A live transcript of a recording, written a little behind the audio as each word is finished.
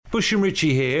Bush and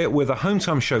Richie here with a Home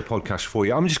Time Show podcast for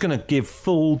you. I'm just going to give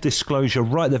full disclosure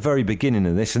right at the very beginning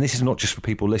of this, and this is not just for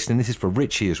people listening, this is for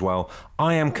Richie as well.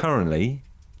 I am currently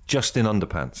just in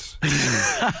underpants.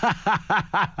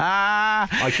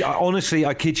 I honestly,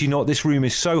 I kid you not, this room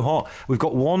is so hot. We've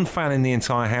got one fan in the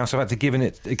entire house. I've had to give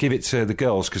it to the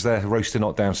girls because they're roasting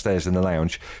hot downstairs in the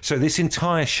lounge. So this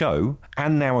entire show,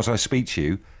 and now as I speak to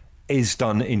you, is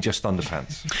done in just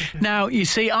underpants. Now, you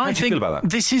see, I think feel about that?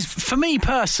 This is, for me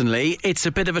personally, it's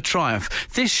a bit of a triumph.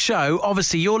 This show,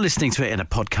 obviously, you're listening to it in a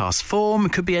podcast form.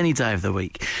 It could be any day of the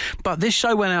week. But this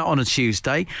show went out on a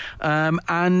Tuesday,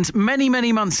 and many,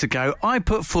 many months ago, I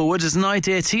put forward as an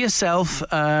idea to yourself,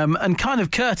 and kind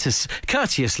of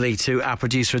courteously to our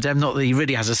producer, Adem, not that he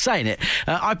really has a say in it,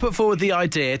 I put forward the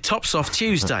idea, Tops Off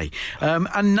Tuesday,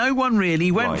 and no one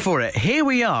really went for it. Here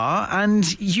we are,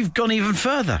 and you've gone even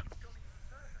further.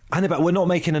 I know, but we're not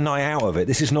making a night out of it.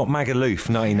 This is not Magaluf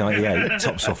 1998,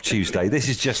 Tops Off Tuesday. This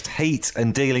is just hate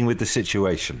and dealing with the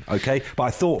situation, OK? But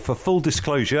I thought, for full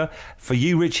disclosure, for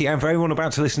you, Richie, and for everyone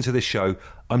about to listen to this show,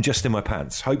 I'm just in my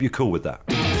pants. Hope you're cool with that.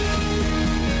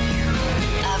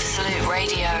 Absolute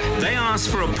Radio. They asked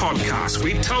for a podcast.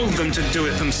 We told them to do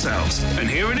it themselves. And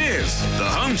here it is, the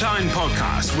Home Time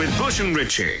Podcast with Bush and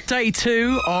Richie. Day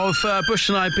 2 of Bush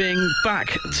and I being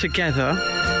back together,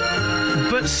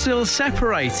 but still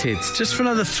separated. Just for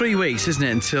another 3 weeks, isn't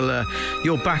it, until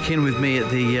you're back in with me at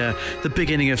the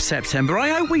beginning of September. I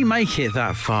hope we make it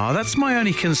that far. That's my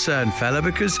only concern, fella,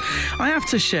 because I have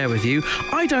to share with you,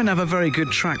 I don't have a very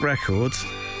good track record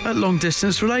at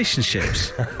long-distance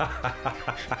relationships.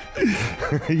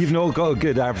 You've not got a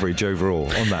good average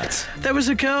overall on that. There was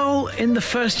a girl in the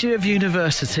first year of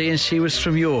university, and she was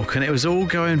from York, and it was all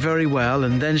going very well,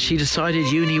 and then she decided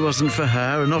uni wasn't for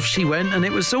her, and off she went, and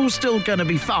it was all still going to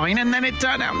be fine, and then it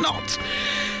turned out not,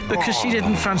 because she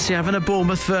didn't fancy having a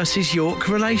Bournemouth versus York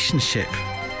relationship.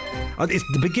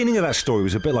 The beginning of that story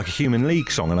was a bit like a Human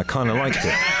League song, and I kind of liked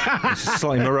it. It's a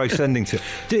slightly morose ending to it.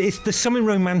 There's something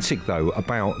romantic, though,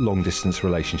 about long-distance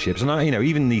relationships. And,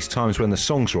 even these times when the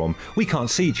songs are on, we can't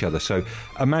see each other. So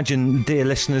imagine, dear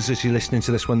listeners, as you're listening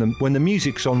to this, when the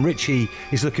music's on, Richie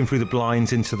is looking through the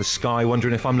blinds into the sky,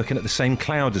 wondering if I'm looking at the same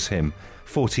cloud as him,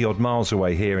 40-odd miles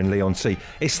away here in Leigh-on-Sea.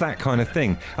 It's that kind of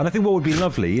thing. And I think what would be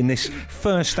lovely in this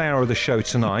first hour of the show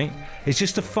tonight is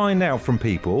just to find out from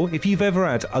people if you've ever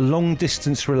had a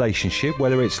long-distance relationship,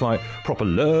 whether it's like proper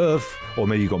love, or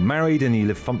maybe you got married and you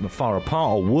live far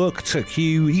apart, or work took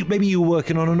you, maybe you were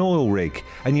working on an oil rig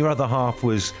and your other half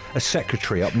was a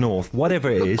secretary up north, whatever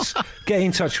it is. Get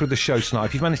in touch with the show tonight.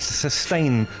 If you've managed to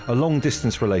sustain a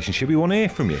long-distance relationship, we want to hear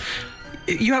from you.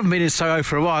 You haven't been in Soho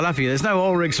for a while, have you? There's no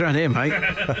oil rigs around here, mate.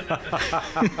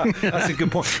 That's a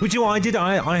good point. Well, do you know what I did?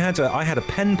 I had a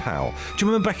pen pal. Do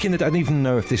you remember back in the day? I don't even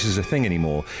know if this is a thing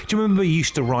anymore. Do you remember you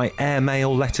used to write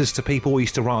airmail letters to people? We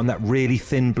used to write on that really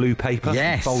thin blue paper.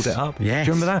 Yes. And fold it up. Yes. Do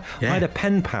you remember that? Yeah. I had a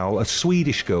pen pal, a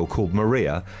Swedish girl called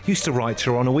Maria. Used to write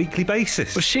to her on a weekly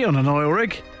basis. Was she on an oil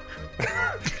rig?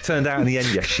 Turned out in the end,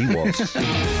 yes, she was.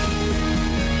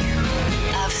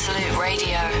 Absolute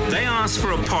Radio. They asked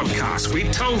for a podcast. We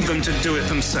told them to do it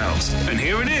themselves. And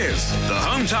here it is, the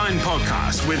Home Time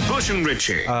Podcast with Bush and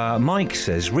Richie. Mike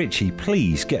says, Richie,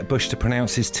 please get Bush to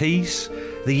pronounce his T's.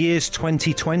 The year's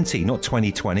 2020, not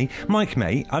 2020. Mike,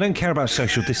 mate, I don't care about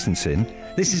social distancing.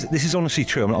 This is honestly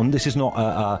true. This is not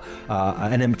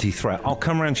an empty threat. I'll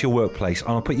come around to your workplace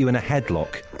and I'll put you in a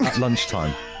headlock at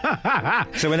lunchtime.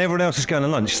 So when everyone else is going to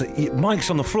lunch,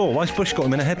 Mike's on the floor. Why's Bush got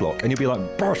him in a headlock? And you'll be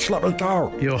like, Bush, let me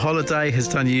go. Your holiday has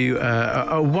done you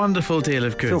a wonderful deal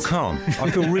of good. I feel calm. I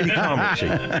feel really calm,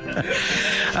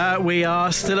 Richie. We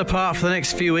are still apart for the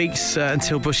next few weeks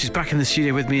until Bush is back in the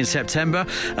studio with me in September.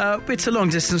 It's a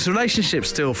long-distance relationship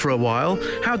still for a while.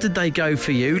 How did they go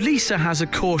for you? Lisa has a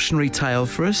cautionary tale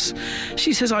for us.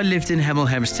 She says, I lived in Hemel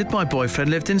Hempstead. My boyfriend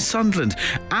lived in Sunderland.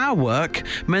 Our work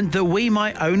meant that we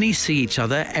might only see each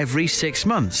other every 6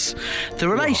 months. The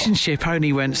relationship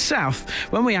only went south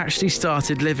when we actually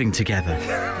started living together.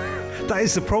 That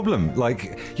is the problem.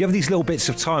 Like, you have these little bits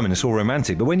of time and it's all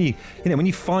romantic, but when you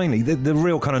finally, the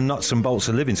real kind of nuts and bolts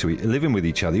of living with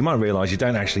each other, you might realise you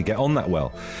don't actually get on that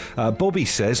well. Bobby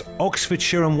says,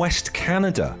 Oxfordshire and West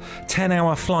Canada,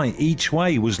 10-hour flight each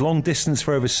way, was long distance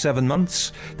for over 7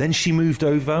 months. Then she moved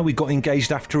over. We got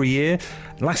engaged after a year.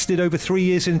 Lasted over 3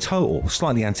 years in total.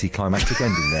 Slightly anticlimactic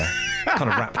ending there.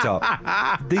 Kind of wrapped up.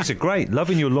 These are great.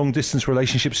 Loving your long distance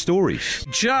relationship stories.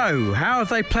 Joe, how have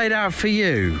they played out for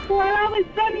you? Well, I was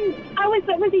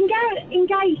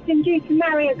engaged and due to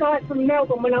marry a guy from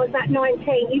Melbourne when I was about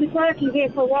 19. He was working here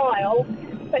for a while,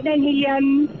 but then he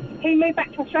moved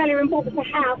back to Australia and bought us a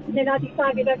house, and then I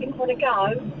decided I didn't want to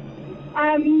go.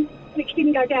 which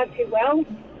didn't go down too well.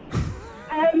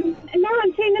 And now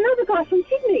I'm seeing another guy from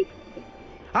Sydney.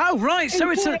 Oh, right. So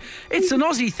it's an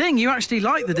Aussie thing. You actually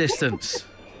like the distance.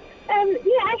 Yeah,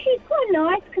 actually it's quite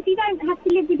nice because you don't have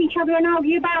to live with each other and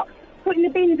argue about putting the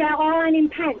bins out or ironing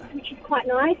pants, which is quite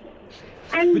nice.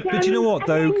 And, But do you know what,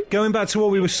 though? Going back to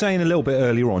what we were saying a little bit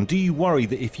earlier on, do you worry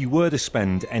that if you were to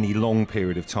spend any long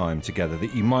period of time together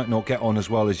that you might not get on as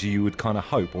well as you would kind of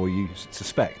hope or you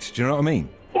suspect? Do you know what I mean?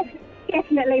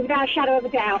 Definitely, without a shadow of a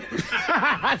doubt.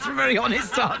 That's a very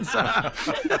honest answer.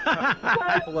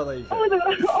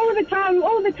 All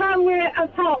the time we're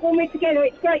apart, when we're together,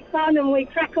 it's great fun and we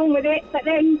crack on with it. But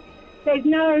then there's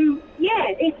no,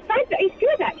 it's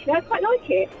good actually. I quite like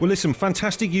it. Well, listen,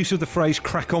 fantastic use of the phrase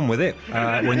 "crack on with it"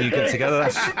 when you get together.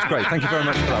 That's great. Thank you very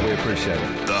much for that. We appreciate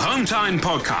it. The Home Time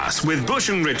Podcast with Bush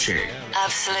and Richie.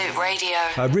 Absolute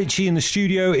Radio. Richie in the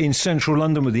studio in central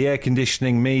London with the air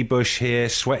conditioning. Me, Bush here,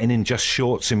 sweating in just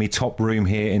shorts in my top room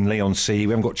here in Leigh-on-Sea.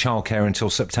 We haven't got childcare until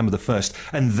September the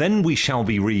 1st, and then we shall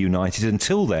be reunited.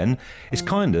 Until then, it's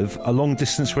kind of a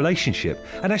long-distance relationship.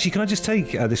 And actually, can I just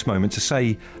take this moment to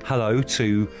say hello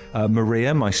to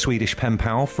Maria, my Swedish pen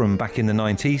pal from back in the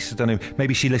 90s. I don't know,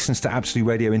 maybe she listens to Absolute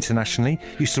Radio internationally.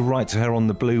 Used to write to her on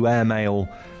the blue airmail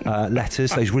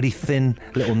letters, those really thin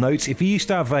little notes. If you used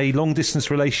to have a long-distance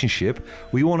relationship,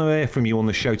 we want to hear from you on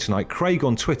the show tonight. Craig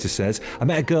on Twitter says, I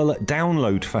met a girl at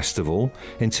Download Festival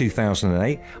in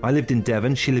 2008. I lived in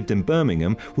Devon, she lived in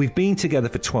Birmingham. We've been together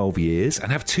for 12 years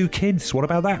and have 2 kids. What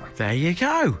about that? There you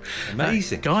go.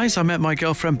 Amazing. Guys, I met my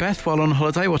girlfriend Beth while on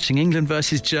holiday watching England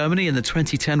versus Germany in the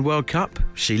 2010 World Cup.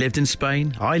 She lived in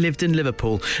Spain. I lived in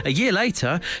Liverpool. A year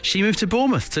later, she moved to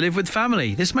Bournemouth to live with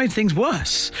family. This made things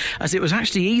worse, as it was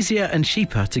actually easier and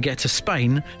cheaper to get to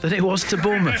Spain than it was to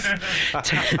Bournemouth.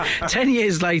 10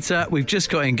 years later, we've just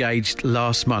got engaged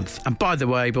last month. And by the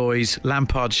way, boys,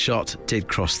 Lampard's shot did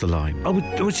cross the line.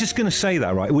 I was just going to say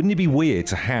that, right? Wouldn't it be weird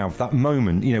to have that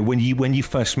moment, you know, when you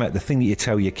first met, the thing that you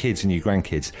tell your kids and your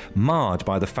grandkids, marred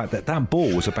by the fact that that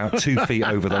ball was about 2 feet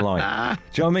over the line?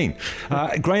 Do you know what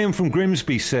I mean? Graham from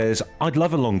Grimsby says, I'd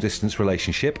love a long-distance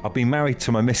relationship. I've been married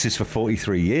to my missus for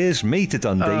 43 years. Me to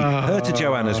Dundee, her to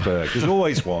Johannesburg. There's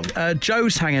always one.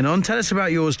 Joe's hanging on. Tell us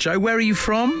about yours, Joe. Where are you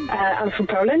from? I'm from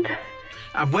Poland.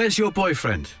 And where's your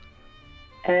boyfriend?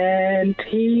 And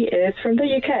he is from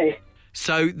the UK.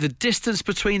 So the distance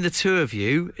between the two of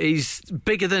you is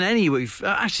bigger than any we've...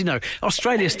 actually, no.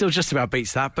 Australia still just about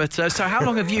beats that. But so how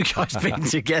long have you guys been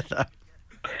together?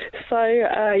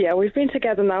 So, we've been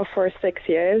together now for 6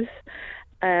 years.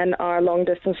 And our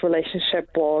long-distance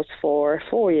relationship was for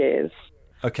 4 years.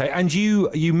 Okay, and you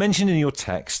mentioned in your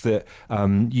text that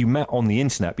you met on the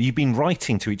internet, but you've been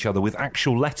writing to each other with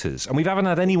actual letters. And we haven't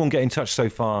had anyone get in touch so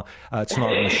far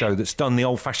tonight on the show that's done the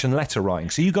old-fashioned letter writing.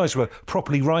 So you guys were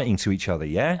properly writing to each other,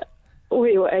 yeah?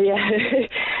 We were, yeah.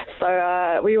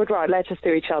 So we would write letters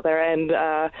to each other, and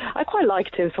I quite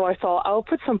liked him, so I thought I'll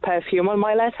put some perfume on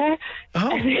my letter.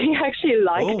 Oh. And he actually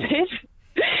liked it.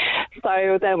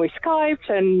 So then we Skyped,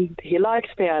 and he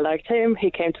liked me, I liked him.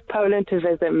 He came to Poland to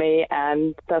visit me,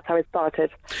 and that's how it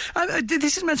started.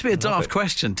 This is meant to be a daft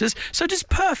question. Does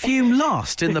perfume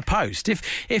last in the post? If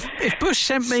Bush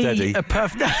sent me a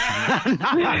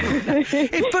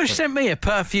if Bush sent me a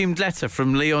perfumed letter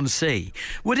from Leigh-on-Sea,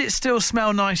 would it still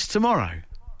smell nice tomorrow?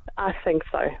 I think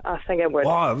so. I think it would.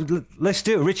 Wow, let's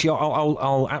do it, Richie.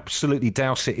 I'll absolutely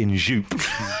douse it in Joop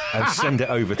and send it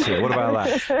over to you. What about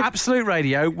that? Absolute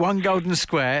Radio, 1 Golden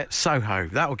Square, Soho.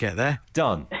 That'll get there.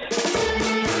 Done.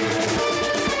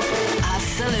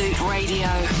 Absolute Radio.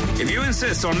 If you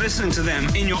insist on listening to them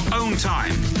in your own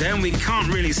time, then we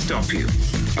can't really stop you.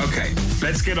 Okay,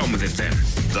 let's get on with it then.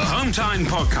 The Home Time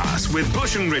Podcast with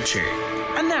Bush and Richie.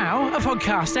 And now, a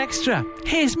podcast extra.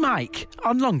 Here's Mike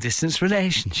on long-distance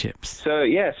relationships. So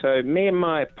me and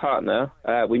my partner,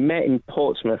 we met in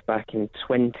Portsmouth back in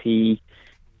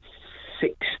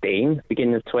 2016,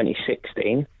 beginning of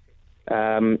 2016.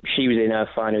 She was in her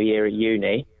final year at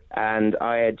uni, and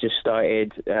I had just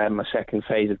started my second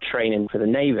phase of training for the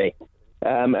Navy.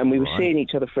 And we were seeing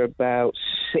each other for about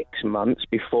 6 months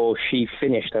before she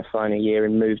finished her final year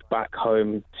and moved back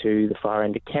home to the far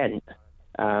end of Kent.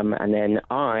 And then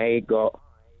I got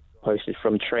posted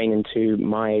from training to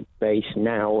my base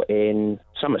now in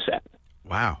Somerset.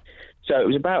 Wow. So it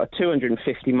was about a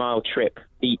 250-mile trip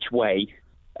each way.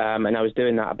 And I was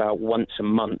doing that about once a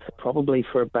month, probably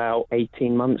for about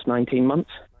 18 months, 19 months.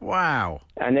 Wow.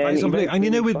 And then, and you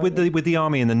know, with the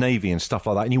army and the navy and stuff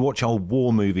like that, and you watch old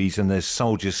war movies and there's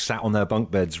soldiers sat on their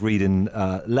bunk beds reading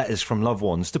letters from loved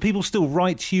ones. Do people still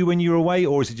write to you when you're away,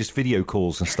 or is it just video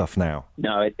calls and stuff now?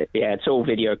 No, it's all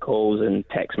video calls and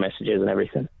text messages and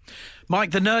everything.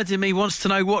 Mike, the nerd in me wants to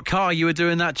know what car you were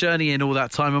doing that journey in all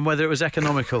that time and whether it was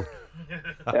economical.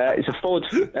 It's a Ford,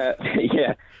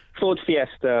 Ford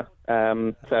Fiesta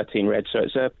 13 Red, so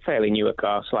it's a fairly newer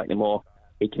car, slightly more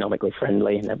economically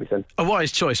friendly and everything. A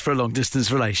wise choice for a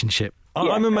long-distance relationship.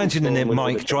 Yeah, I'm imagining it,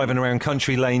 Mike, driving around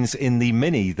country lanes in the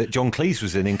Mini that John Cleese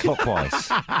was in Clockwise.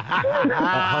 At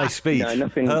high speed,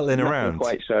 hurtling around.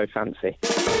 Quite so fancy.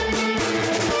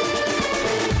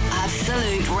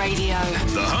 Absolute Radio.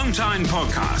 The Home Time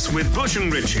Podcast with Bush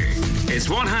and Richie. It's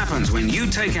what happens when you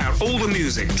take out all the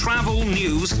music, travel,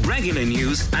 news, regular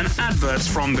news, and adverts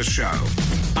from the show.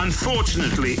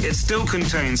 Unfortunately, it still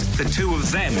contains the two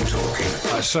of them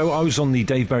talking. So I was on the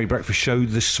Dave Berry Breakfast Show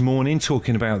this morning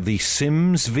talking about the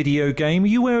Sims video game. Are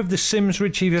you aware of the Sims,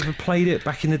 Richie? Have you ever played it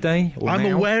back in the day? I'm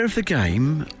aware of the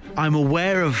game. I'm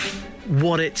aware of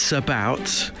what it's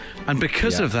about. And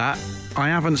because of that, I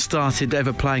haven't started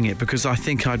ever playing it because I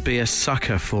think I'd be a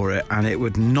sucker for it and it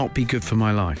would not be good for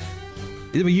my life.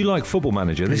 You like Football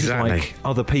Manager. This Exactly. is like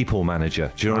Other People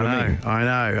Manager. Do you know what I mean? I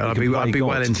know. I'd be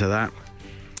well into that.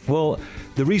 Well,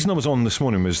 the reason I was on this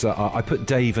morning was that I put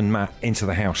Dave and Matt into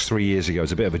the house 3 years ago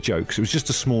as a bit of a joke, because it was just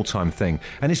a small-time thing.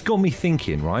 And it's got me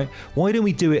thinking, right, why don't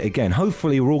we do it again?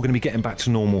 Hopefully we're all going to be getting back to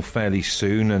normal fairly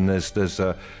soon, and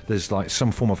there's like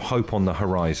some form of hope on the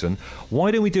horizon.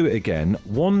 Why don't we do it again?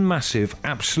 One massive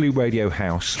Absolute Radio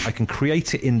house. I can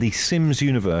create it in the Sims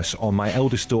universe on my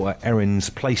eldest daughter Erin's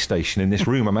PlayStation in this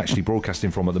room I'm actually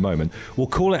broadcasting from at the moment. We'll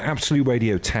call it Absolute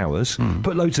Radio Towers,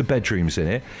 put loads of bedrooms in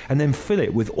it, and then fill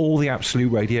it with all the Absolute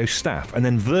Radio staff, and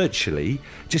then virtually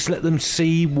just let them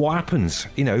see what happens.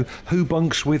 You know, who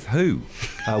bunks with who,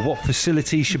 what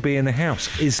facilities should be in the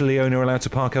house, is Leona allowed to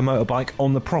park her motorbike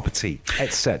on the property,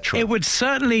 etc. It would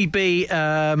certainly be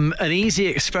an easy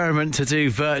experiment to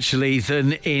do virtually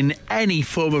than in any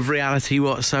form of reality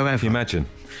whatsoever. Can you imagine?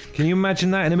 Can you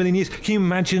imagine that in a million years? Can you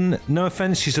imagine, no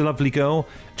offence, she's a lovely girl,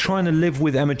 trying to live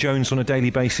with Emma Jones on a daily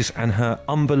basis and her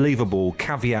unbelievable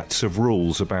caveats of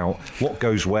rules about what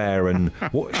goes where and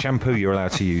what shampoo you're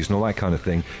allowed to use and all that kind of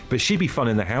thing. But she'd be fun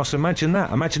in the house. Imagine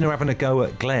that. Imagine her having a go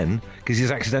at Glenn because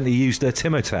he's accidentally used her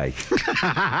Timothée.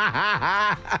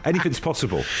 Anything's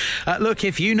possible. Look,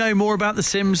 if you know more about The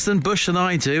Sims than Bush and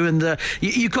I do, and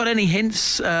you've got any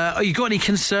hints, or you've got any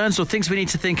concerns or things we need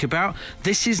to think about,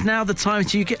 this is now the time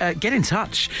to get in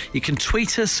touch. You can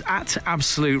tweet us at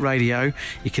Absolute Radio.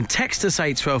 You can text us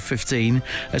 81215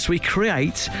 as we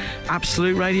create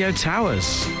Absolute Radio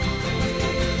Towers.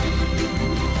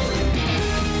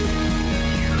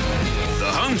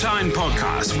 The Home Time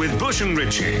Podcast with Bush and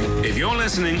Richie. If you're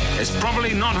listening, it's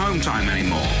probably not Home Time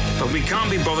anymore, but we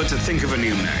can't be bothered to think of a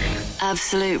new name.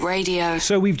 Absolute Radio.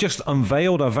 So we've just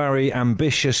unveiled a very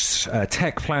ambitious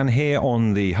tech plan here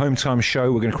on the Home Time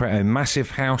Show. We're going to create a massive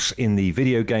house in the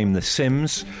video game The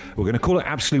Sims. We're going to call it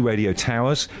Absolute Radio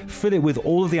Towers, fill it with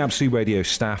all of the Absolute Radio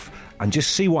staff, and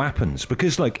just see what happens.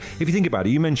 Because, like, if you think about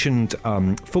it, you mentioned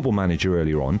Football Manager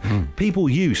earlier on. People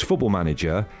use Football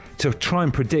Manager to try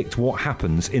and predict what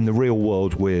happens in the real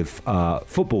world with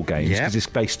football games, because it's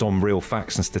based on real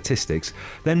facts and statistics.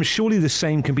 Then surely the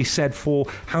same can be said for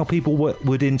how people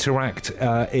would interact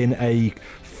in a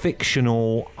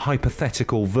fictional,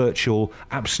 hypothetical, virtual,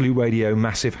 Absolute Radio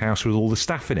massive house with all the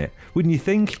staff in it. Wouldn't you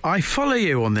think? I follow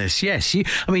you on this, yes.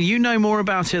 You know more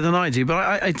about it than I do,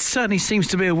 but it certainly seems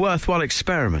to be a worthwhile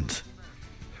experiment.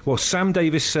 Well, Sam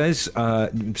Davis says,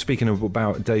 speaking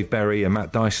about Dave Berry and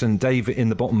Matt Dyson, Dave in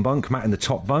the bottom bunk, Matt in the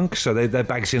top bunk, so they're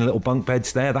bags in little bunk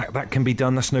beds there. That can be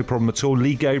done. That's no problem at all.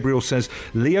 Lee Gabriel says,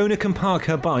 Leona can park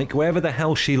her bike wherever the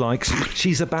hell she likes.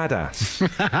 She's a badass.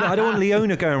 No, I don't want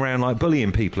Leona going around like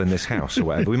bullying people in this house or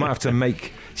whatever. We might have to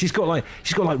make... She's got like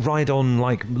ride-on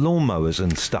like lawnmowers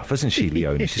and stuff, hasn't she,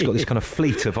 Leona? She's got this kind of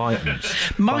fleet of items,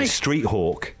 like Street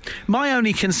Hawk. My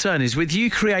only concern is with you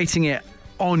creating it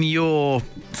on your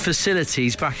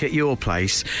facilities back at your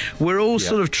place, we're all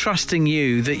sort of trusting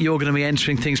you that you're going to be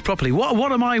entering things properly.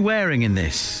 What am I wearing in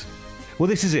this? Well,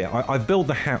 this is it. I've built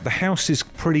the house. The house is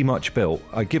pretty much built.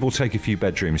 I give or take a few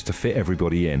bedrooms to fit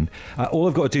everybody in. All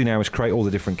I've got to do now is create all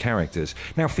the different characters.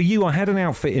 Now, for you, I had an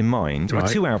outfit in mind. Right.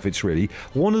 2 outfits, really.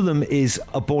 One of them is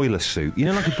a boiler suit. You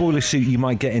know, like a boiler suit you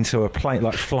might get into a plane,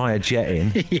 like fly a jet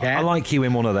in. Yeah. I like you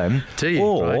in one of them. Do you?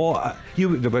 Or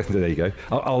there you go.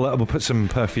 I'll put some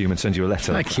perfume and send you a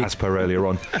letter, as per earlier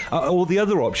on. Or the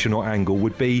other option or angle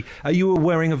would be you were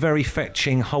wearing a very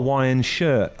fetching Hawaiian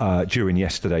shirt during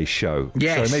yesterday's show.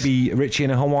 Yes. So maybe Richie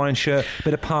in a Hawaiian shirt,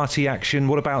 bit of party action.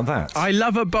 What about that? I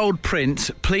love a bold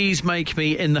print. Please make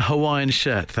me in the Hawaiian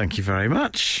shirt. Thank you very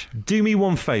much. Do me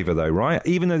one favour, though, right?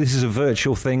 Even though this is a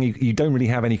virtual thing, you don't really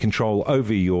have any control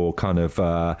over your kind of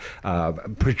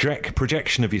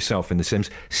projection of yourself in The Sims.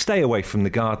 Stay away from the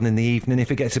garden in the evening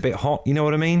if it gets a bit hot. You know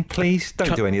what I mean? Please,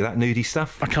 don't do any of that nudie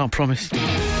stuff. I can't promise.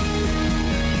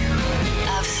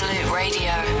 Absolute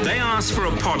Radio. They asked for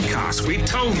a podcast. We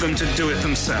told them to do it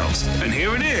themselves. And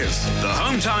here it is, the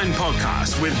Home Time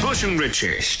Podcast with Bush and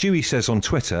Richie. Stewie says on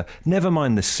Twitter, never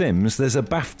mind The Sims, there's a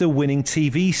BAFTA-winning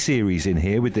TV series in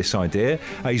here with this idea.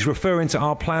 He's referring to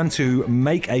our plan to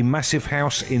make a massive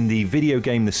house in the video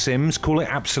game The Sims, call it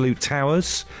Absolute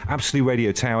Towers, Absolute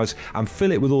Radio Towers, and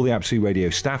fill it with all the Absolute Radio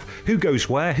staff. Who goes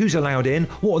where? Who's allowed in?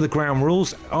 What are the ground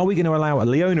rules? Are we going to allow a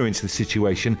Leona into the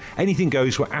situation? Anything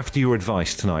goes. We're after your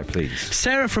advice tonight, please.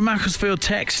 Sarah from Macclesfield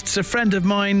texts, a friend of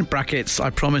mine, brackets, I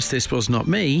promise this was not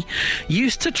me,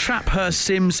 used to trap her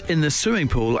Sims in the swimming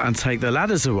pool and take the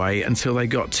ladders away until they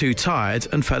got too tired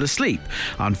and fell asleep,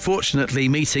 unfortunately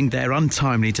meeting their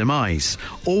untimely demise.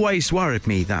 Always worried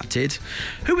me, that did.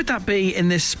 Who would that be in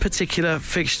this particular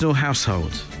fictional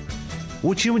household?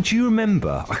 Well, do you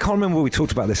remember? I can't remember whether we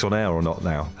talked about this on air or not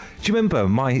now. Do you remember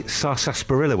my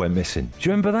sarsaparilla went missing? Do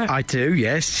you remember that? I do,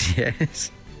 yes.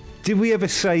 Did we ever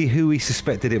say who we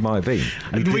suspected it might have been?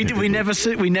 We never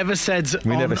said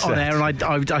on air,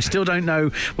 and I still don't know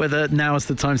whether now is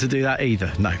the time to do that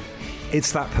either. No.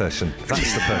 It's that person.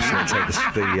 That's the person that takes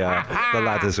the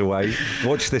ladders away.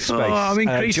 Watch this space. Oh, I'm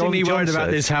increasingly worried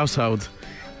about this household.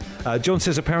 John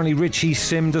says apparently Richie's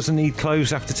sim doesn't need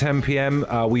clothes after 10 p.m.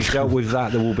 We've dealt with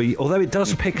that. There will be, although it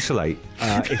does pixelate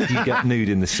if you get nude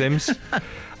in The Sims.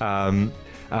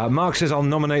 Mark says, I'll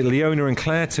nominate Leona and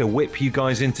Claire to whip you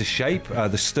guys into shape.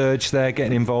 The Sturge there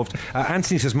getting involved.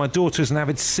 Anthony says, my daughter is an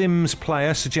avid Sims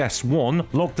player. Suggests 1,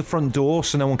 lock the front door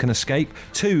so no one can escape.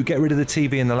 2, get rid of the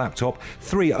TV and the laptop.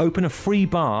 3, open a free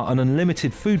bar and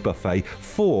unlimited food buffet.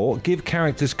 4, give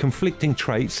characters conflicting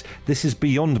traits. This is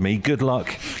beyond me. Good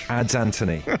luck, adds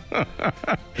Anthony.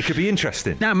 It could be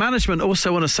interesting. Now, management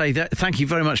also want to say that thank you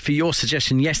very much for your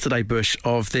suggestion yesterday, Bush,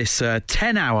 of this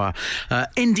 10-hour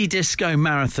indie disco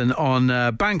marathon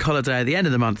on bank holiday at the end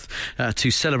of the month to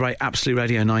celebrate Absolute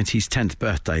Radio 90's 10th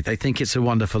birthday. They think it's a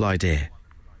wonderful idea.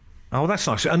 Oh, that's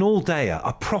nice. An all-dayer,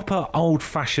 a proper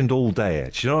old-fashioned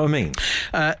all-dayer. Do you know what I mean?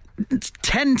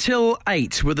 10 till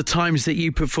 8 were the times that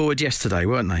you put forward yesterday,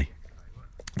 weren't they?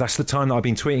 That's the time that I've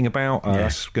been tweeting about.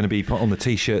 That's going to be put on the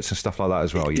T-shirts and stuff like that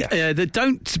as well, yes. They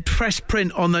don't press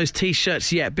print on those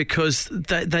T-shirts yet because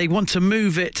they want to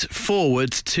move it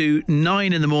forward to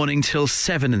 9 in the morning till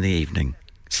 7 in the evening.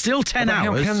 Still 10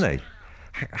 hours. How can they?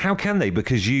 How can they?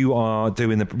 Because you are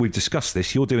doing we've discussed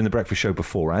this, you're doing the breakfast show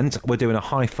beforehand. We're doing a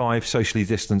high five, socially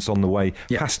distanced on the way,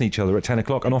 passing each other at 10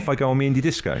 o'clock, and off I go on my indie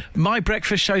disco. My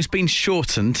breakfast show's been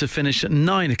shortened to finish at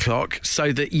 9 o'clock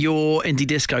so that your indie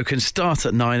disco can start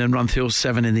at 9 and run till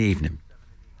 7 in the evening.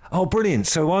 Oh, brilliant.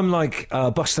 So I'm like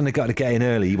busting the gut to get in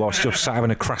early whilst you're sat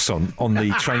having a croissant on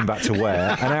the train back to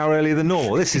Ware an hour earlier than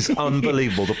normal. This is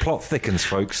unbelievable. The plot thickens,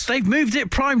 folks. They've moved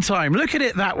it prime time. Look at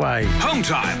it that way. Home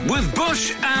Time with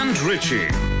Bush and Richie.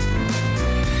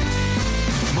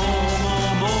 More.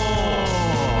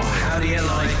 How do you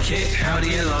like it? How do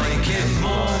you like it?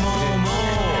 More.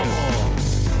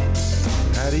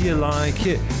 How do you like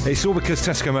it? It's all because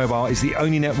Tesco Mobile is the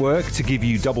only network to give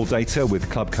you double data with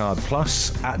Club Card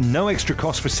Plus at no extra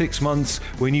cost for 6 months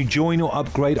when you join or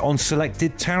upgrade on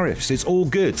selected tariffs. It's all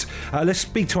good. Let's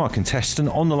speak to our contestant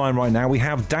on the line right now. We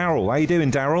have Daryl. How you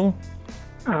doing, Daryl?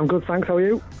 I'm good, thanks. How are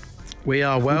you? We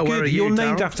are well. Where are you, You're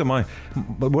named after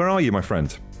Where are you, my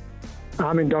friend?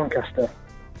 I'm in Doncaster.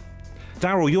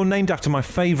 Daryl, you're named after my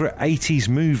favourite 80s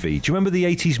movie. Do you remember the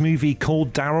 80s movie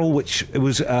called Daryl, which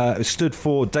was stood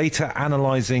for Data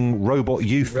Analysing Robot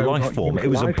Youth Life Form?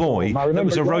 It was a boy that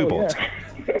was a robot.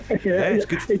 Yeah. it's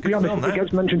good. To be honest, it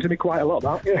gets mentioned to me quite a lot,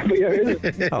 that. Yeah, but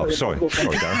it is. Oh, sorry,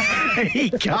 Darren. He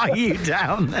got you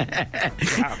down there.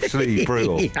 Absolutely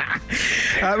brutal.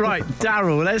 Right,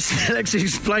 Daryl, let's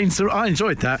explain some... I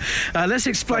enjoyed that. Let's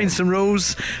explain some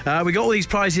rules. We got all these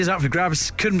prizes up for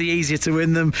grabs. Couldn't be easier to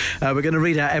win them. We're going to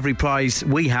read out every prize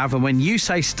we have, and when you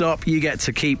say stop, you get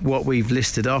to keep what we've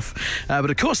listed off. But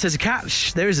of course, there's a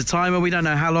catch. There is a timer. We don't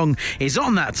know how long is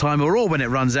on that timer or when it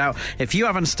runs out. If you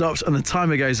haven't stopped and the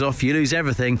timer goes off, you lose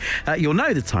everything. You'll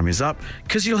know the time is up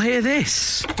because you'll hear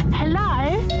this.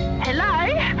 Hello?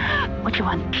 Hello? What do you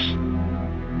want?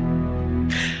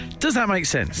 Does that make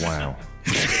sense? Wow.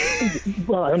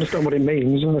 Well, I understand what it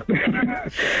means.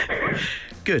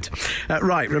 Good.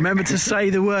 Right, remember to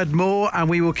say the word more and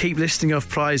we will keep listing off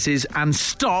prizes, and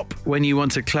stop when you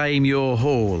want to claim your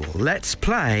haul. Let's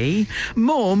play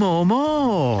more.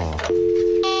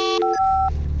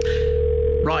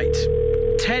 Right,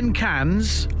 10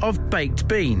 cans of baked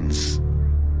beans.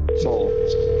 More.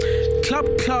 Club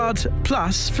Card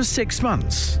Plus for 6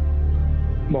 months.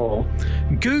 More.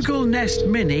 Google Nest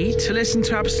Mini to listen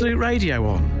to Absolute Radio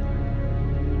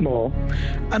on. More.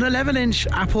 An 11-inch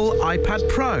Apple iPad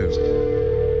Pro.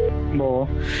 More.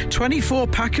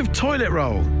 24-pack of toilet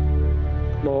roll.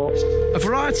 More. A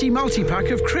variety multi-pack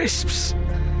of crisps.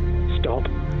 Stop.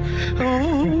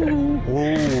 Oh.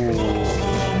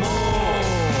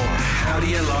 How do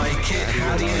you like it?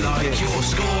 How do you like your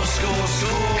score?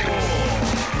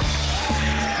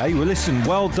 Hey, well, listen,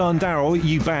 well done, Daryl.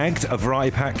 You bagged a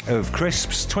variety pack of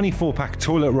crisps, 24-pack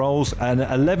toilet rolls, an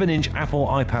 11-inch Apple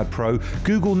iPad Pro,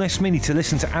 Google Nest Mini to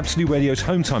listen to Absolute Radio's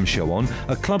Home Time show on,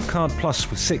 a Club Card Plus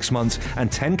for 6 months,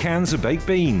 and 10 cans of baked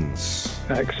beans.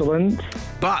 Excellent.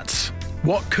 But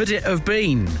what could it have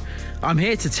been? I'm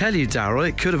here to tell you, Daryl,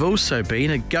 it could have also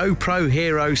been a GoPro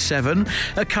Hero 7,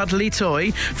 a cuddly toy,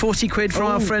 40 quid from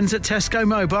our friends at Tesco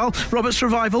Mobile, Robert's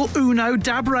Revival, Uno,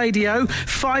 Dab Radio,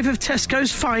 5 of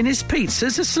Tesco's finest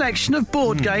pizzas, a selection of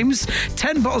board games,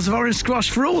 10 bottles of orange squash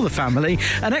for all the family,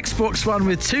 an Xbox One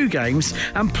with 2 games,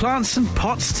 and plants and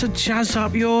pots to jazz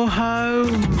up your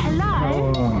home.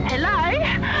 Hello?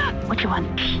 Hello? What do you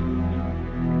want?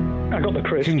 I got the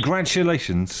crisps.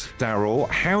 Congratulations, Daryl.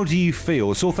 How do you feel?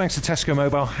 It's all thanks to Tesco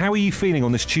Mobile. How are you feeling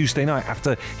on this Tuesday night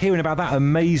after hearing about that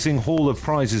amazing haul of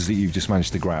prizes that you've just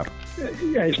managed to grab?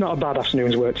 Yeah, it's not a bad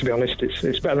afternoon's work, to be honest.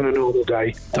 It's better than a normal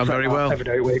day. Done very well. Every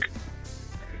day a week.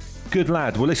 Good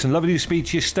lad. Well, listen, lovely to speak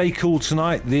to you. Stay cool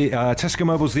tonight. The Tesco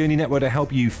Mobile's the only network to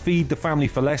help you feed the family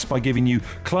for less by giving you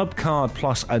Club Card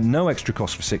Plus at no extra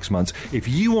cost for 6 months. If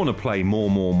you want to play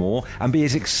more, and be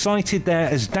as excited there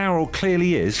as Daryl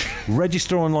clearly is,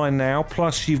 register online now.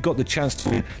 Plus, you've got the chance to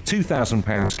win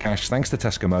 £2,000 cash thanks to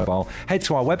Tesco Mobile. Head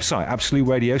to our website,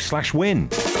 absoluteradio.com/win.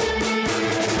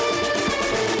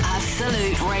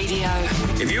 Absolute Radio.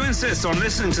 If you insist on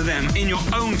listening to them in your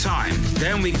own time,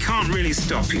 then we can't really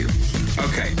stop you.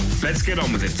 Okay, let's get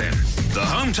on with it then. The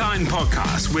Home Time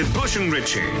Podcast with Bush and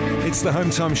Richie. It's the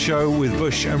Home Time Show with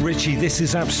Bush and Richie. This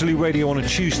is Absolute Radio on a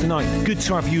Tuesday night. Good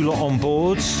to have you lot on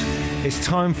board. It's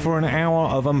time for an hour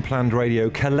of unplanned radio,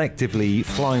 collectively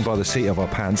flying by the seat of our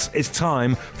pants. It's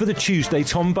time for the Tuesday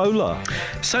Tombola.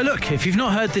 So look, if you've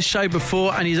not heard this show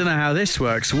before and you don't know how this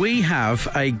works, we have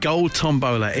a gold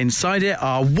tombola. Inside it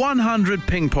are 100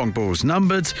 ping pong balls,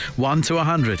 numbered 1 to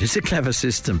 100. It's a clever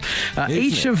system.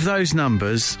 Each of those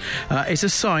numbers is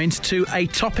assigned to a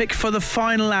topic for the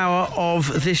final hour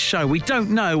of this show. We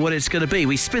don't know what it's going to be.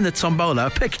 We spin the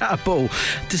tombola, pick out a ball,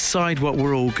 decide what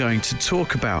we're all going to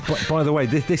talk about. By the way,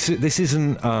 this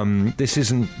isn't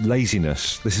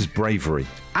laziness. This is bravery.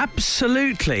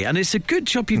 Absolutely, and it's a good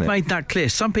job you've made that clear.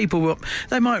 Some people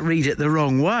they might read it the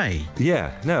wrong way.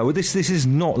 Yeah, no, this is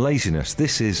not laziness.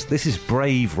 This is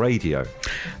brave radio.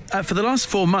 For the last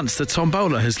 4 months, the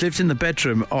tombola has lived in the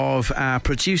bedroom of our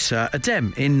producer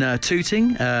Adem in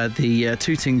Tooting, the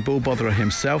Tooting ball botherer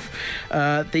himself.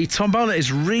 The tombola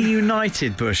is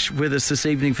reunited, Bush, with us this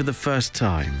evening for the first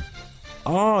time.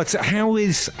 Oh,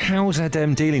 how's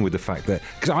Adem dealing with the fact that...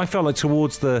 Because I felt like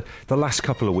towards the last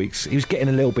couple of weeks, he was getting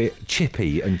a little bit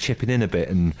chippy and chipping in a bit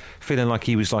and feeling like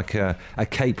he was like a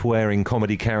cape-wearing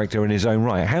comedy character in his own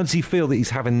right. How does he feel that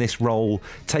he's having this role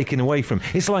taken away from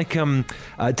him? It's like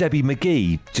Debbie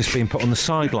McGee just being put on the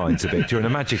sidelines a bit during a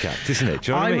magic act, isn't it?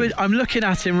 Do you know what I mean? I'm looking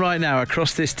at him right now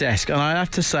across this desk, and I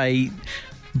have to say...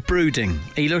 brooding.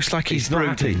 He looks like he's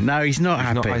brooding. No, he's not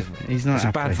happy. He's not happy. It's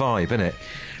a bad vibe, isn't it?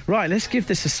 Right, let's give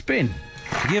this a spin.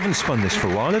 You haven't spun this for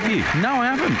a while, have you? No, I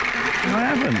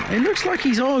haven't. It looks like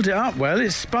he's oiled it up well.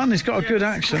 It's spun. It's got a good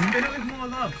action. Spin it with more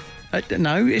love.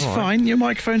 No, it's fine. Your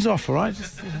microphone's off, all right?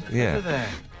 Just yeah. over there.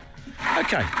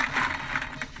 Okay.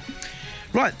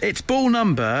 Right, it's ball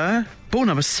number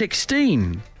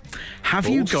 16. Have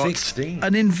you got 16.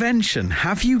 an invention?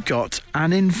 Have you got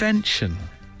an invention?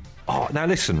 Oh, now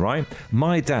listen, right?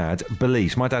 My dad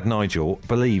Nigel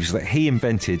believes that he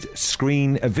invented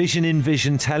Vision in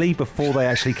Vision telly before they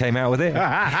actually came out with it.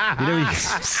 You know, you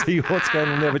can see what's going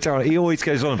on the other channel. He always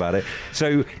goes on about it.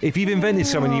 So if you've invented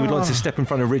something you would like to step in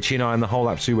front of Richie and I and the whole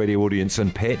Absolute Radio audience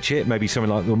and pitch it, maybe something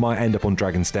like that might end up on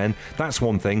Dragon's Den, that's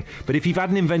one thing. But if you've had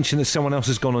an invention that someone else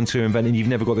has gone on to invent and you've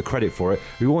never got the credit for it,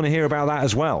 we want to hear about that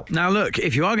as well. Now, look,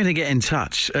 if you are going to get in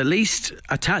touch, at least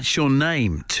attach your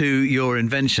name to your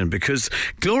invention, because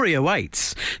glory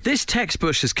awaits. This text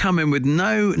bush has come in with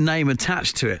no name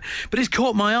attached to it, but it's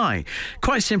caught my eye.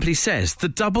 Quite simply says, the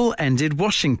double-ended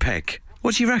washing peg.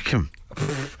 What do you reckon? Do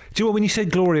you know what, when you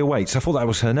said Gloria Waits, I thought that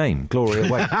was her name,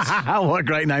 Gloria Waits. What a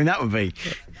great name that would be.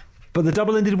 But the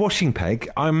double-ended washing peg,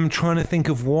 I'm trying to think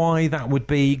of why that would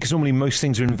be, because normally most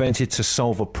things are invented to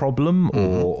solve a problem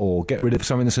or get rid of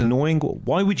something that's annoying.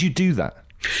 Why would you do that?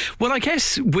 Well, I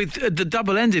guess with the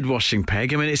double-ended washing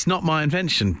peg, I mean, it's not my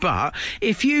invention, but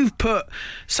if you've put,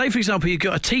 say, for example, you've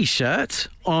got a T-shirt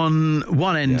on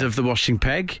one end of the washing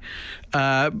peg,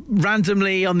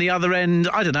 randomly on the other end,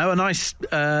 I don't know, a nice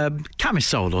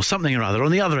camisole or something or other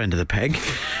on the other end of the peg,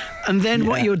 and then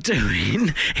what you're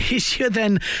doing is you're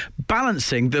then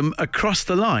balancing them across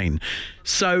the line.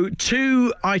 So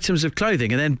 2 items of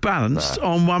clothing are then balanced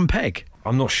on one peg.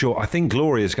 I'm not sure. I think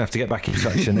Gloria's going to have to get back in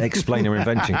touch and explain her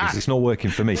invention, because it's not working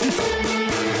for me.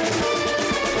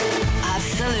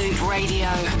 Absolute Radio.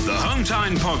 The Home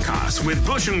Time Podcast with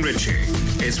Bush and Richie.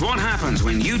 It's what happens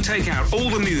when you take out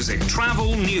all the music,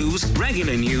 travel, news,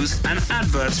 regular news, and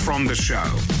adverts from the show.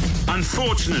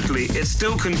 Unfortunately, it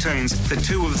still contains the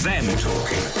two of them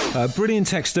talking. Brilliant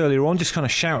text earlier on, just kind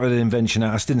of shouted an invention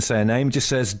at us, didn't say a name, just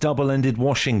says double-ended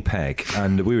washing peg.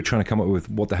 And we were trying to come up with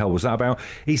what the hell was that about.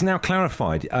 He's now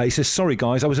clarified. He says, sorry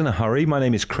guys, I was in a hurry. My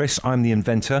name is Chris. I'm the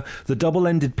inventor. The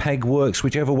double-ended peg works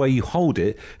whichever way you hold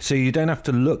it, so you don't have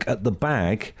to look at the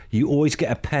bag. You always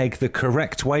get a peg the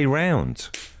correct way round.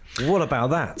 What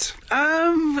about that?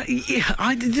 I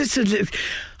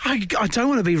don't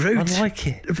want to be rude. I like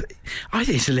it. I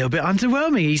think it's a little bit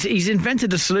underwhelming. He's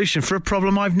invented a solution for a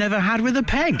problem I've never had with a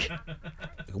peg.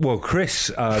 Well, Chris,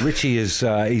 Richie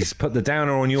he's put the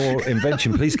downer on your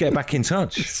invention. Please get back in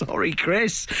touch. Sorry,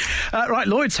 Chris. Right,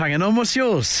 Lloyd's hanging on. What's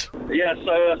yours? Yeah,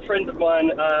 so a friend of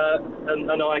mine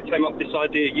and I came up with this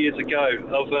idea years ago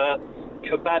of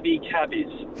kebabby cabbies.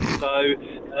 So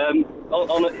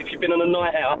if you've been on a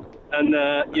night out and,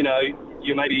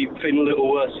 you may be feeling a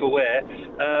little worse for wear,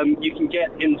 you can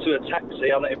get into a taxi,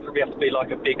 and it probably has to be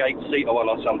like a big 8-seater one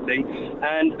or something,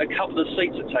 and a couple of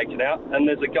seats are taken out, and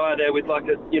there's a guy there with like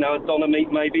a doner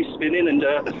meat maybe spinning, and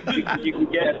you can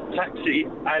get a taxi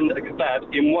and a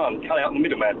kebab in one, cut out the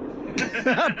middleman.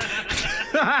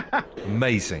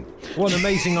 Amazing. What an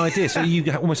amazing idea. So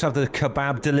you almost have the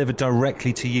kebab delivered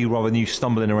directly to you rather than you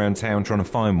stumbling around town trying to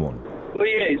find one. Well,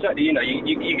 yeah, exactly. You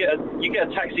get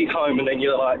a taxi home, and then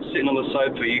you're like sitting on the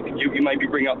sofa. You maybe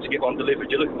bring up to get one delivered.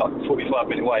 You're looking like a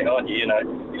 45-minute wait, aren't you?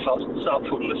 You start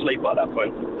falling asleep by that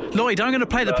point. Lloyd, I'm going to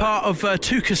play the part of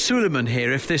Tuka Suleiman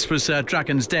here if this was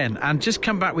Dragon's Den, and just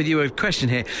come back with you a question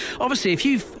here. Obviously, if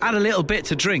you've had a little bit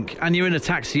to drink and you're in a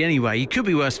taxi anyway, you could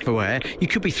be worse for wear. You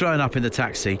could be thrown up in the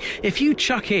taxi. If you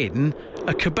chuck in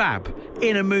a kebab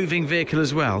in a moving vehicle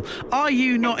as well, are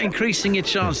you not increasing your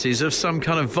chances of some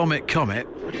kind of vomit comet?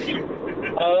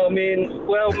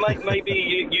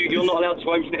 Maybe you're not allowed to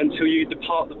open it until you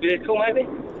depart the vehicle, maybe?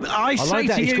 I say like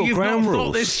that. to you, you've not rules.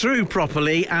 thought this through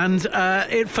properly, and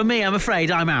for me, I'm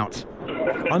afraid I'm out.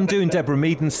 I'm doing Deborah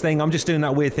Meaden's thing. I'm just doing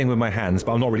that weird thing with my hands,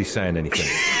 but I'm not really saying anything.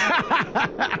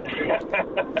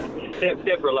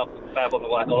 Deborah loved the kebab on the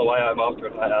way home after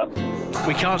a night out.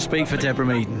 We can't speak for Deborah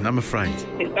Meaden, I'm afraid.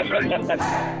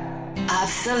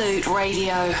 Absolute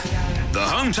Radio. The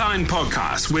Home Time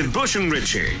Podcast with Bush and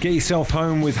Richie. Get yourself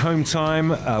home with Home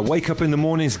Time. Wake up in the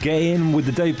mornings. Get in with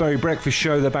the Dave Berry Breakfast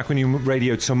Show. They're back on your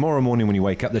radio tomorrow morning when you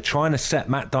wake up. They're trying to set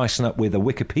Matt Dyson up with a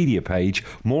Wikipedia page.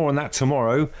 More on that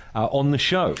tomorrow on the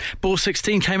show. Ball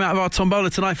 16 came out of our Tombola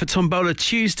tonight for Tombola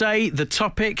Tuesday. The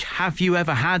topic, have you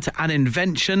ever had an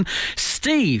invention?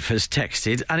 Steve has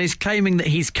texted and is claiming that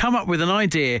he's come up with an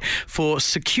idea for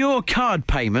secure card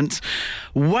payment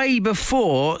way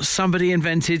before somebody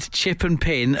invented chip and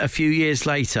pin a few years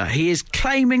later. He is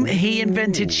claiming that he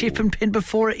invented chip and pin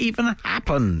before it even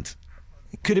happened.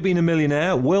 Could have been a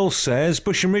millionaire. Will says,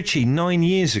 Bush and Richie, 9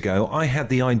 years ago, I had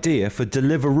the idea for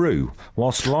Deliveroo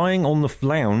whilst lying on the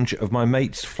lounge of my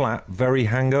mate's flat, very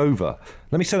hangover.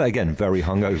 Let me say that again, very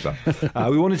hungover.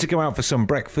 We wanted to go out for some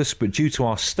breakfast, but due to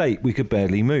our state, we could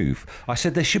barely move. I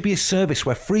said there should be a service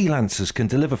where freelancers can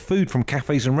deliver food from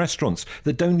cafes and restaurants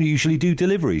that don't usually do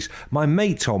deliveries. My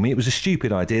mate told me it was a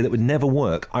stupid idea that would never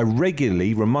work. I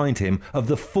regularly remind him of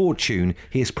the fortune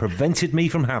he has prevented me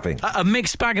from having. A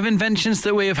mixed bag of inventions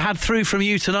that we have had through from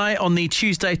you tonight on the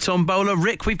Tuesday Tombola.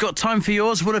 Rick, we've got time for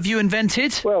yours. What have you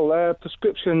invented? Well,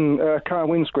 prescription car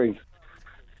windscreen.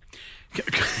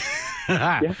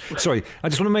 Yeah. Sorry, I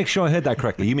just want to make sure I heard that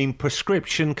correctly. You mean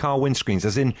prescription car windscreens,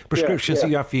 as in prescriptions that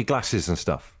you have for your glasses and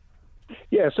stuff?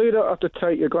 Yeah, so you don't have to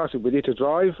take your glasses with you to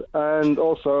drive, and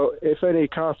also if any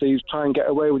car thieves try and get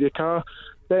away with your car,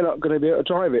 they're not going to be able to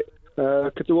drive it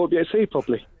because they won't be able to see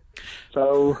properly.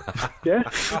 So, yeah.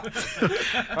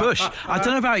 Bush, I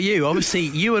don't know about you. Obviously,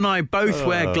 you and I both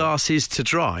wear glasses to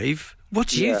drive. What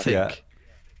do you think? Yeah.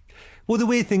 Well, the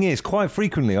weird thing is, quite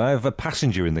frequently, I have a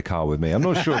passenger in the car with me. I'm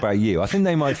not sure about you. I think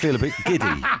they might feel a bit giddy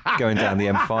going down the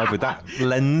M5 with that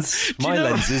lens. My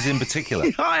lenses in particular.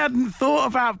 I hadn't thought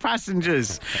about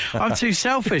passengers. I'm too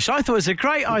selfish. I thought it was a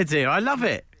great idea. I love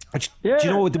it. Do you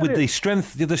know what, with the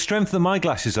strength that my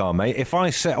glasses are, mate? If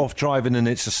I set off driving and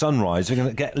it's a sunrise, I'm going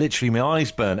to get literally my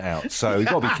eyes burnt out. So you've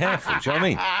got to be careful. Do you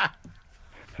know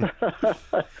what I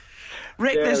mean?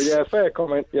 Rick, fair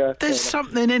comment. Yeah, there's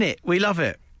something in it. We love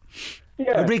it.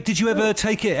 Yeah. Rick, did you ever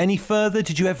take it any further?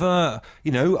 Did you ever,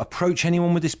 approach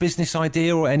anyone with this business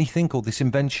idea or anything, or this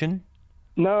invention?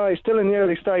 No, it's still in the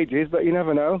early stages, but you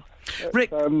never know.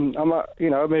 Rick, I might,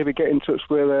 maybe get in touch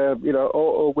with,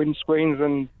 auto windscreens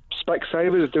and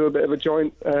Specsavers, do a bit of a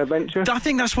joint venture. I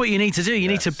think that's what you need to do. You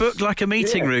need to book like a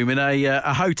meeting room in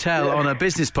a hotel on a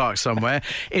business park somewhere,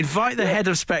 invite the head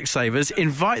of Specsavers,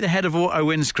 invite the head of auto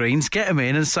windscreens, get them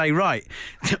in and say, right,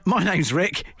 my name's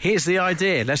Rick, here's the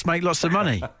idea, let's make lots of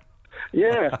money.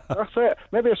 Yeah, that's it.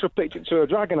 Maybe I should pitch it to a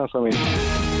dragon or something. The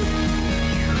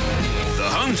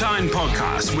Home Time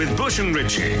Podcast with Bush and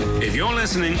Richie. If you're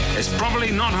listening, it's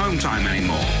probably not Home Time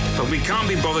anymore, but we can't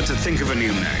be bothered to think of a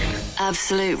new name.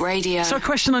 Absolute Radio. So a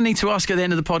question I need to ask at the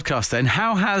end of the podcast then,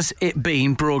 how has it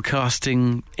been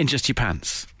broadcasting in just your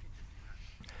pants?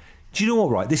 Do you know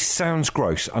what, right? This sounds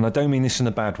gross, and I don't mean this in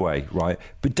a bad way, right?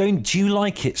 But do you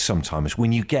like it sometimes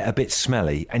when you get a bit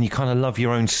smelly and you kind of love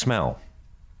your own smell?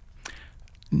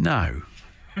 No.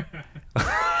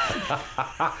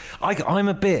 I'm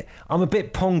a bit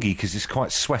pongy because it's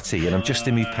quite sweaty and I'm just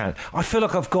in my pants. I feel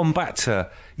like I've gone back to,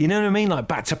 you know what I mean, like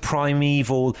back to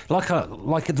primeval, like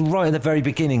right at the very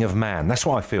beginning of man. That's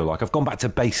what I feel like. I've gone back to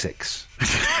basics.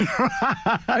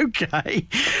 Okay.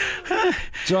 Do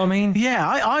you know what I mean?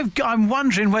 Yeah, I'm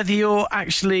wondering whether you're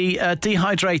actually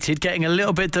dehydrated, getting a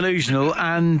little bit delusional,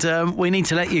 and we need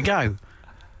to let you go.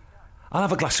 I'll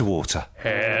have a glass of water.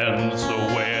 Hence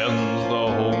when's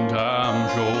the Home Time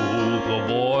Show. The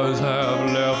boys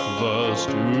have left the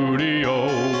studio,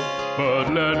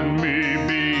 but let me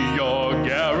be your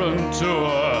guarantor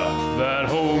that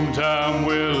Home Time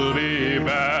will be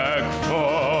back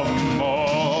for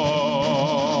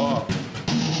more.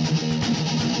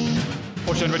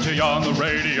 Bush and Richie on the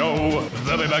radio,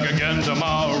 they'll be back again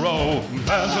tomorrow.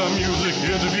 Banter, music,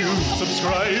 interviews,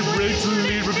 subscribe, rate,